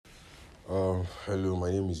Hello, my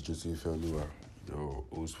name is Joseph Elua, your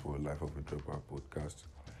host for Life of a Dropper podcast.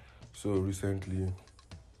 So recently,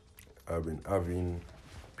 I've been having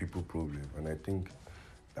people problem, and I think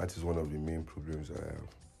that is one of the main problems I have.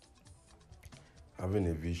 Having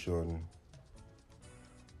a vision,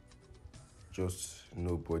 just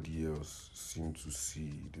nobody else seems to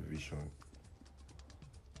see the vision.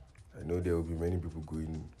 I know there will be many people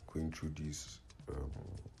going through this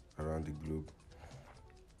around the globe,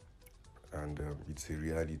 and it's a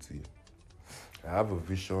reality. I have a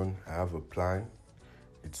vision, I have a plan.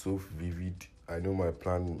 It's so vivid. I know my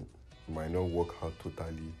plan might not work out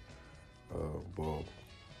totally, but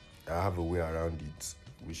I have a way around it,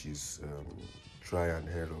 which is try and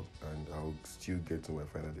error, and I'll still get to my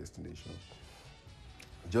final destination.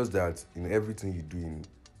 Just that in everything you do in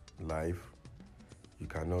life, you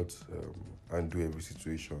cannot undo every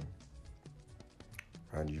situation,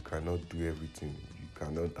 and you cannot do everything. You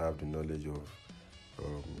cannot have the knowledge of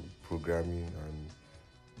programming and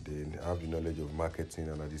then have the knowledge of marketing,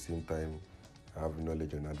 and at the same time have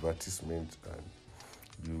knowledge on advertisement, and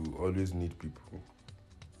you always need people.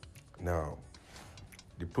 Now,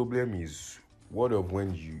 the problem is, what of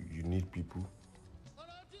when you need people?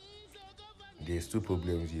 There's two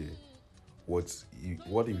problems here. What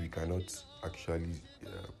if you cannot actually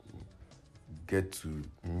get to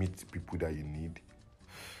meet people that you need?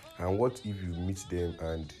 And what if you meet them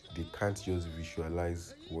and they can't just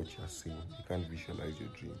visualize what you're saying? They can't visualize your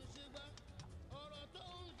dream.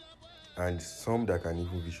 And some that can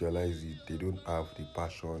even visualize it, they don't have the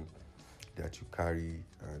passion that you carry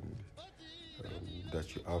and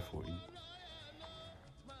that you have for it.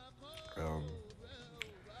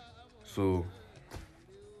 So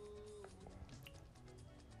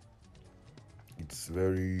it's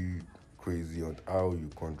very crazy on how you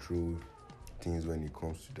control things when it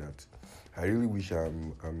comes to that. I really wish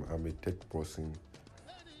I'm a tech person.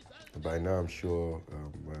 By now, I'm sure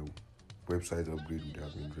my website upgrade would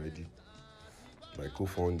have been ready. My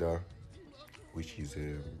co-founder, which is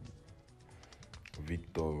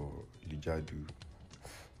Victor Lijadu,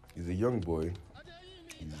 is a young boy.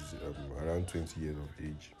 He's around 20 years of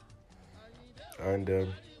age, and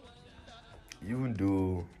even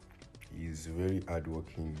though he's very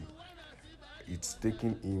hardworking, it's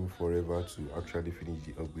taking him forever to actually finish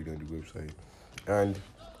the upgrade on the website. And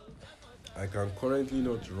I can currently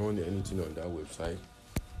not run anything on that website,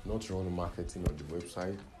 not run marketing on the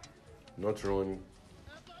website, not run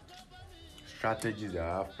strategies that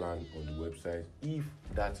I have planned on the website if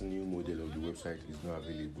that new model of the website is not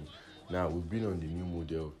available. Now, we've been on the new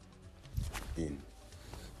model in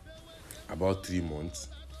about 3 months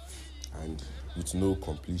and with no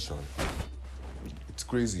completion. It's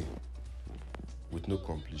crazy, with no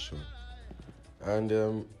completion.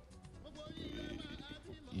 And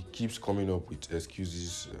he keeps coming up with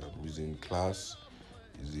excuses. He's in class,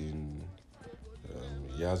 he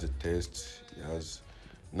has a test,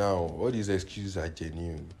 now all these excuses are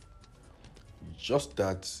genuine. Just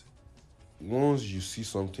that once you see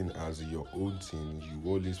something as your own thing, you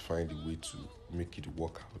always find a way to make it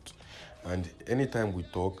work out. And anytime we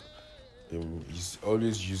talk, he's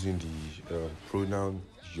always using the pronoun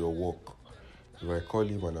your work. If I call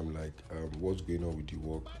him and I'm like, what's going on with the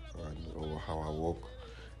work or how I work,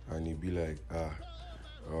 and he'll be like,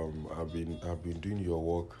 I've been doing your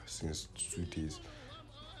work since 2 days.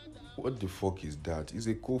 What the fuck is that? He's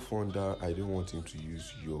a co-founder. I don't want him to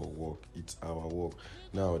use your work. It's our work.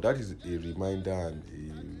 Now that is a reminder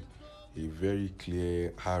and a very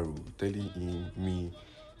clear arrow telling me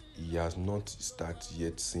he has not started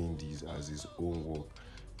yet seeing this as his own work.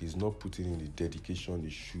 He's not putting in the dedication he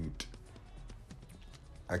should.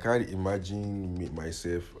 I can't imagine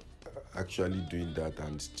myself actually doing that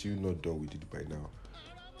and still not done with it by now.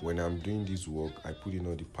 When I'm doing this work, I put in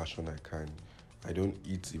all the passion I can. I don't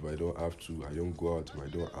eat if I don't have to. I don't go out if I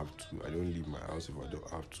don't have to. I don't leave my house if I don't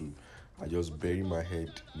have to. I just bury my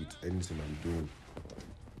head with anything I'm doing.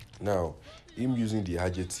 Now, him using the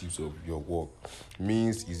adjectives of your work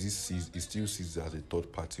means he still sees it as a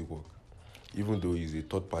third party work. Even though he's a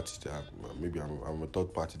third party that maybe I'm a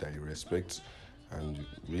third party that he respects and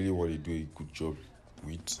really want to do a good job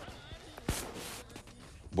with.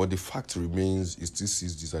 But the fact remains, he still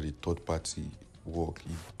sees this as a third party work.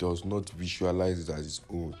 He does not visualize it as his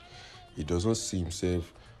own. He does not see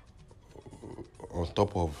himself on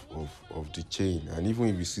top of the chain. And even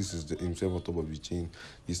if he sees himself on top of the chain,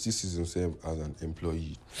 he still sees himself as an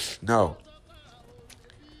employee. Now,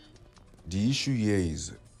 the issue here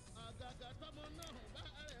is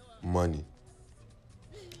money.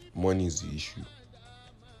 Money is the issue.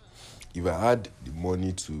 If I had the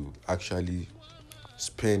money to actually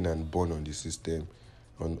spend and burn on the system,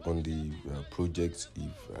 on the project.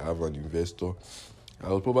 If I have an investor,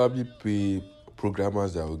 I'll probably pay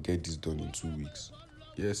programmers that will get this done in 2 weeks.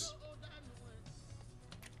 Yes,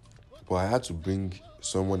 but I had to bring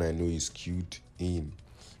someone I know is skilled in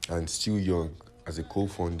and still young as a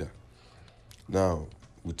co-founder. Now,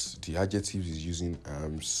 with the adjectives he's using,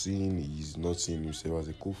 I'm seeing he's not seeing himself as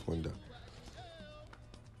a co-founder.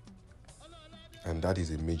 And that is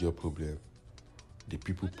a major problem. The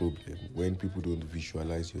people problem. When people don't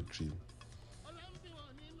visualize your dream.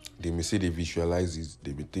 They may say they visualize it,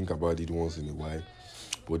 they may think about it once in a while,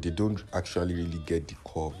 but they don't actually really get the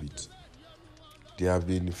core of it. There have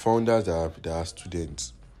been founders that are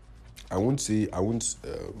students. I won't say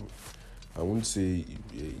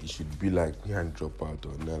it should be like me and drop out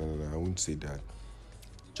or no. I won't say that.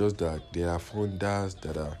 Just that there are founders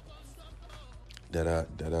that are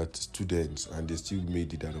students and they still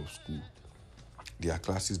made it out of school. There are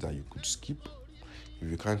classes that you could skip.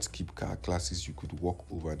 If you can't skip classes, you could work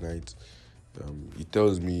overnight. He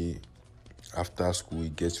tells me after school he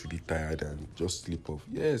gets really tired and just sleep off.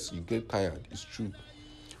 Yes, you get tired. It's true.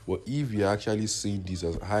 But if you're actually seeing this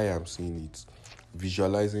as I am seeing it,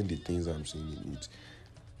 visualizing the things I'm seeing in it,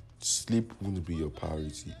 sleep won't be your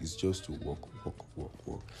priority. It's just to work.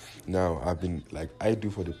 Now, I've been like I do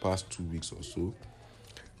for the past 2 weeks or so,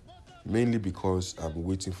 mainly because I'm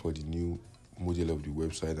waiting for the new model of the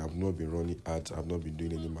website. I've not been running ads. I've not been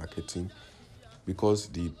doing any marketing because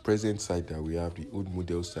the present site that we have, the old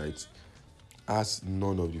model site, has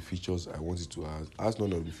none of the features I want it to have, has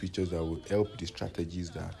none of the features that will help the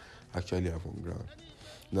strategies that I actually have on ground.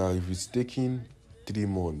 Now, if it's taking 3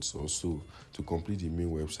 months or so to complete the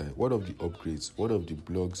main website, what of the upgrades? What of the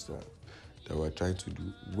blogs that we're trying to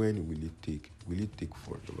do? When will it take? Will it take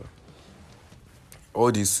forever?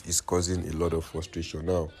 All this is causing a lot of frustration.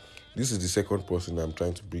 Now, this is the second person I'm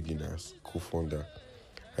trying to bring in as co-founder.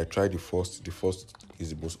 I tried the first. The first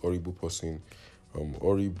is the most horrible person. Not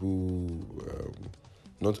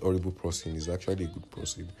horrible person. Is actually a good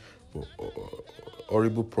person, but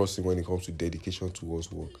horrible person when it comes to dedication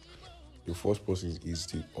towards work. The first person is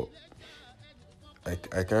the. I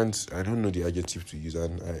don't know the adjective to use,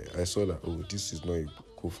 and I saw that this is not a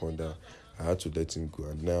co-founder. I had to let him go,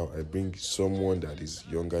 and now I bring someone that is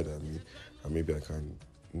younger than me, and maybe I can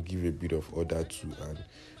give a bit of order to, and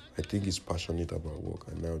I think he's passionate about work.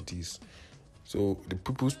 And now this, so the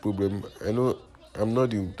people's problem. I know I'm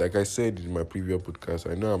not like I said in my previous podcast.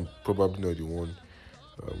 I know I'm probably not the one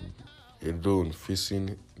alone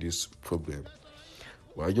facing this problem.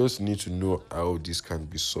 But I just need to know how this can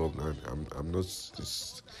be solved, and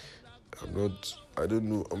I don't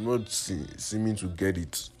know. I'm not seeming to get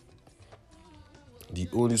it. The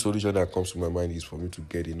only solution that comes to my mind is for me to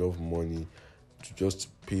get enough money to just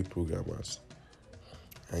pay programmers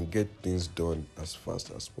and get things done as fast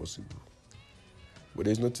as possible. But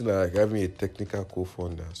there's nothing like having a technical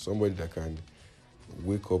co-founder, somebody that can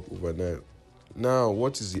wake up overnight. Now,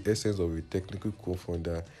 what is the essence of a technical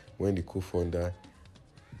co-founder when the co-founder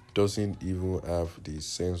doesn't even have the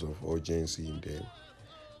sense of urgency in them?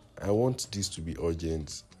 I want this to be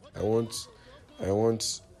urgent. I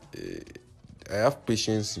have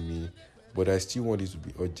patience in me, but I still want it to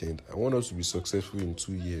be urgent. I want us to be successful in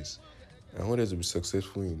 2 years. I want us to be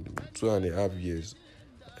successful in 2.5 years.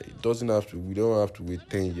 We don't have to wait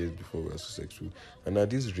 10 years before we are successful. And at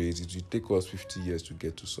this rate, it will take us 50 years to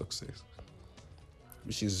get to success.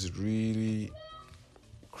 Which is really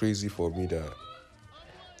crazy for me that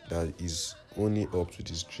is only up to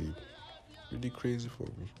this dream. Really crazy for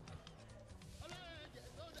me.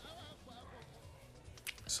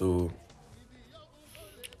 So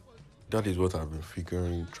that is what I've been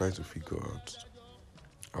trying to figure out.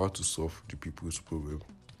 How to solve the people's problem.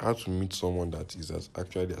 How to meet someone that is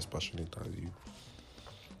actually as passionate as you.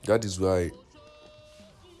 That is why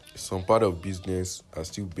some part of business are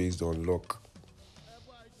still based on luck.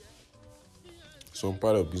 Some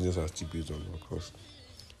part of business are still based on luck because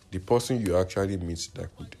the person you actually meet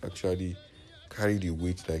that could actually carry the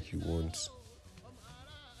weight like you want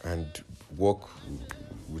and work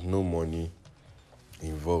with no money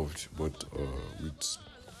involved, but with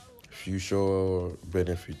future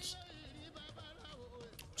benefits.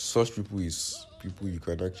 Such people is people you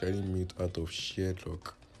can actually meet out of shared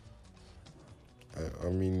luck. I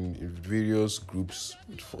mean, in various groups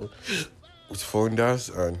with founders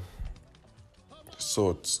and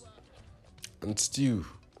sorts. And still,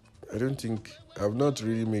 I've not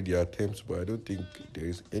really made the attempt, but I don't think there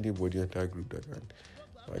is anybody in that group that can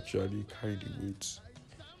actually carry the weight.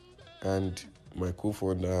 And my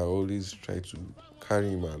co-founder, I always try to carry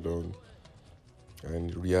him along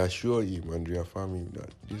and reassure him and reaffirm him that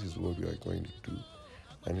this is what we are going to do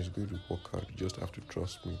and it's going to work out. You just have to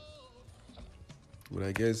trust me. But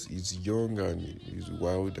I guess he's young and he's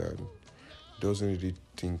wild and doesn't really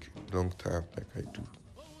think long term like I do.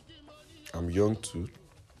 I'm young too,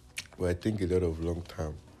 but I think a lot of long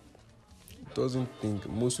term.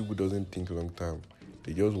 Most people doesn't think long term.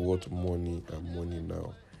 They just want money and money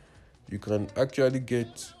now. You can actually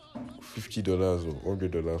get $50 or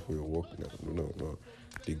 $100 for your work now. No.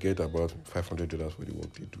 They get about $500 for the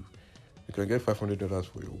work they do. You can get $500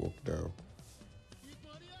 for your work now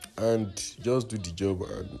and just do the job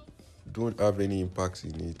and don't have any impacts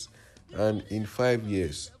in it. And in 5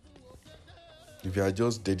 years, if you had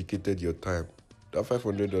just dedicated your time, that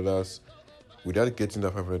 $500, without getting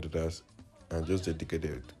that $500 and just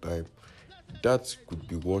dedicated time, that could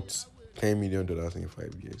be worth $10 million in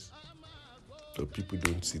 5 years. So people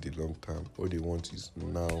don't see the long term. All they want is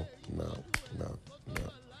now.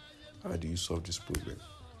 How do you solve this problem?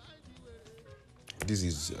 This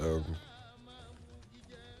is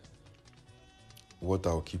what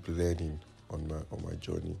I'll keep learning on my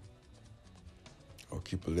journey. I'll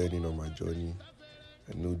keep learning on my journey.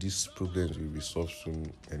 I know these problems will be solved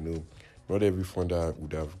soon. I know not every founder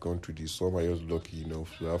would have gone through this. Some are just lucky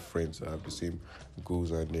enough to have friends that have the same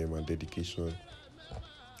goals and dedication.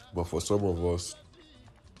 But for some of us,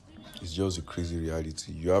 it's just a crazy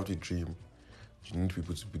reality. You have the dream. You need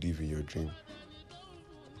people to believe in your dream.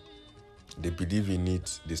 They believe in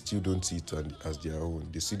it. They still don't see it as their own.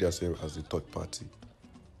 They see themselves as a third party.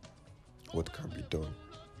 What can be done?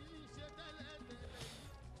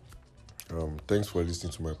 Thanks for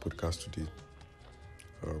listening to my podcast today.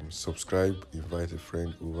 Subscribe, invite a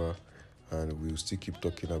friend over, and we'll still keep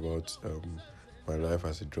talking about my life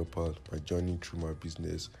as a dropout, my journey through my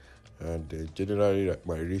business, and generally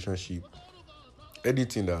my relationship,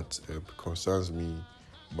 anything that concerns me,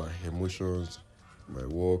 my emotions, my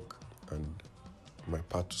work, and my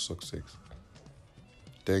path to success.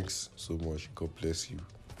 Thanks so much. God bless you.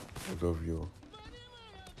 I love you all.